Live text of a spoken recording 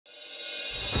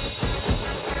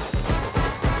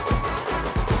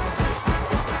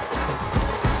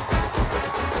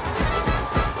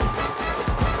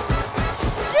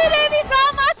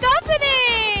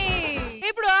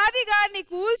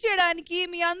చేయడానికి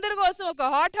మీ అందరి కోసం ఒక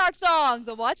hot song.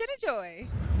 So watch and enjoy.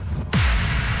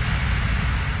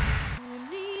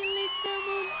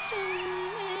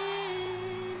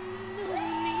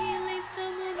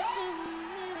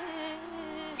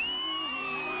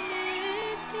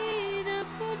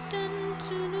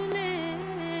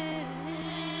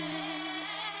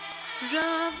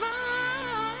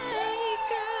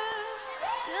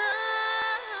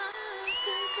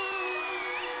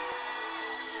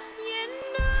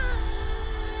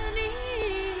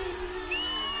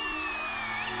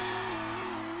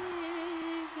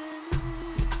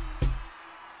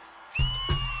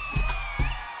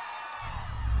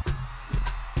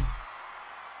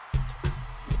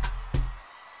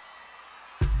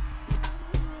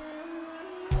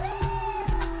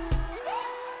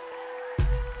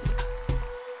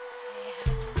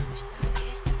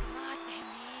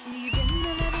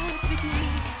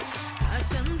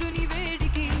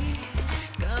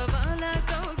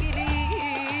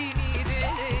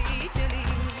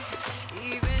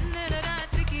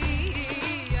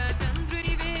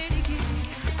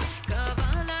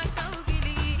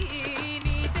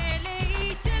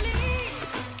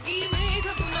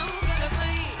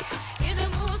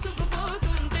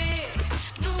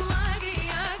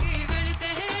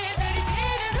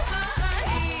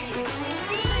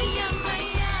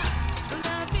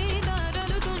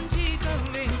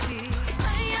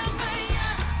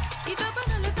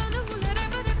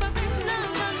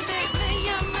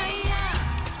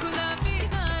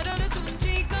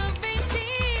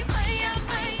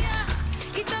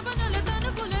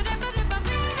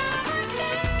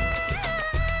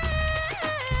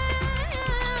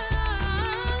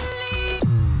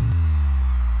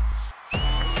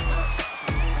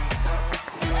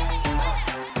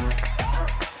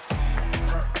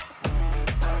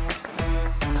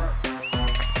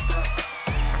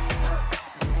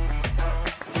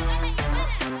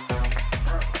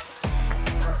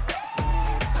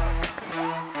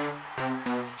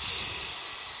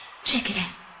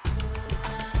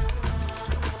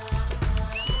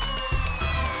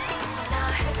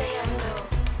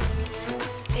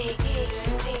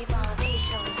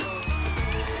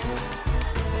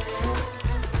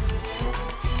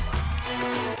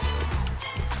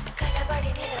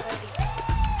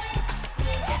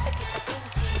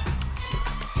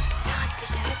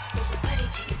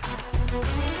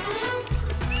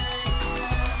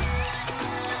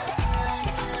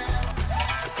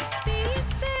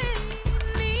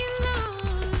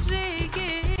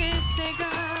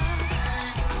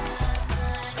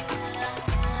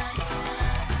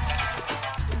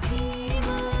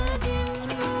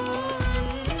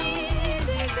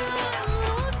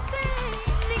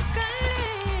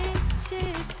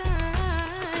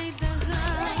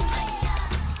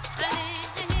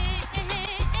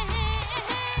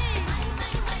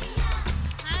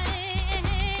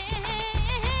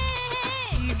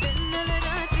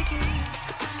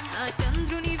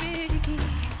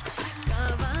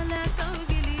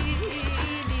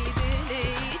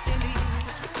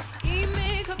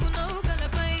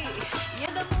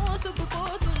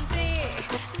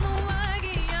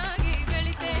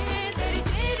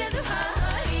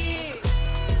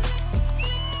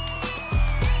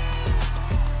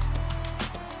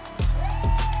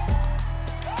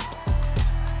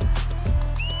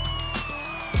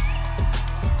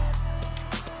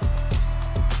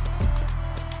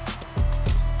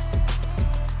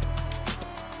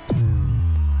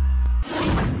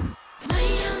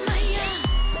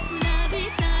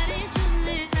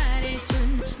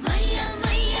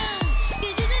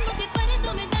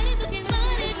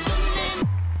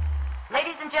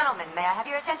 May I have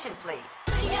your attention, please?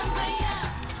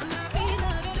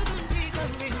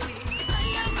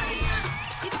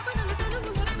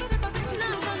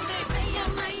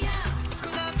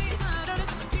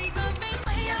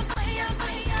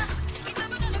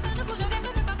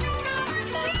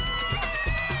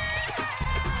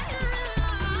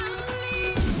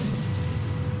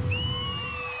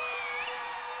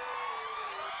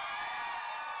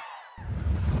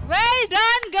 Well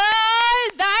done,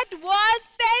 girls. That was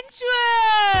sensual.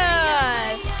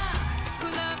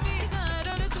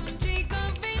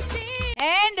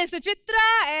 And Suchitra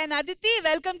and Athidhi,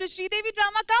 welcome to Sridevi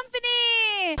Drama Company.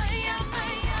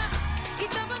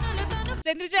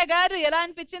 Indraja garu, ela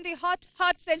anpichindi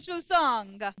hot sensual song.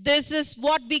 This is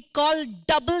what we call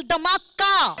double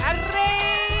dhamaka.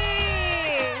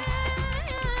 Array!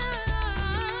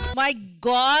 My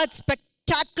God,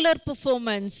 spectacular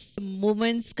performance.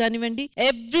 Moments kanivandi,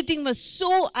 everything was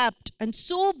so apt and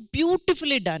so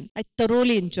beautifully done. I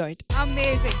thoroughly enjoyed.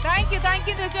 Amazing. Thank you,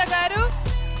 Indraja garu.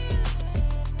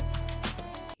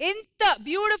 ఇంత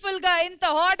beautiful గా ఇంత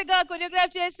hot గా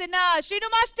choreograph చేసిన Srinu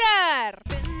master.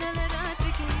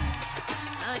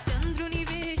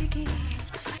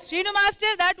 Srinu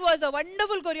master, that was a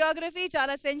wonderful choreography.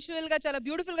 చాలా sensual గా చాలా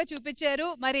beautiful గా చూపించారు.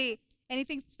 మరి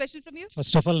anything special from you?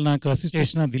 First of all నాకు అసిస్ట్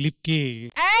చేసిన దిలీప్ కి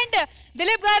అండ్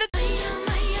దిలీప్ గారు.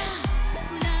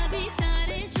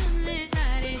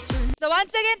 So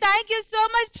once again, thank you so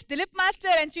much, Dilip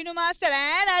Master and Chinu Master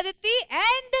and Aditi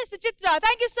and Suchitra.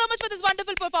 Thank you so much for this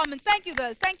wonderful performance. Thank you,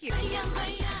 girls. Thank you.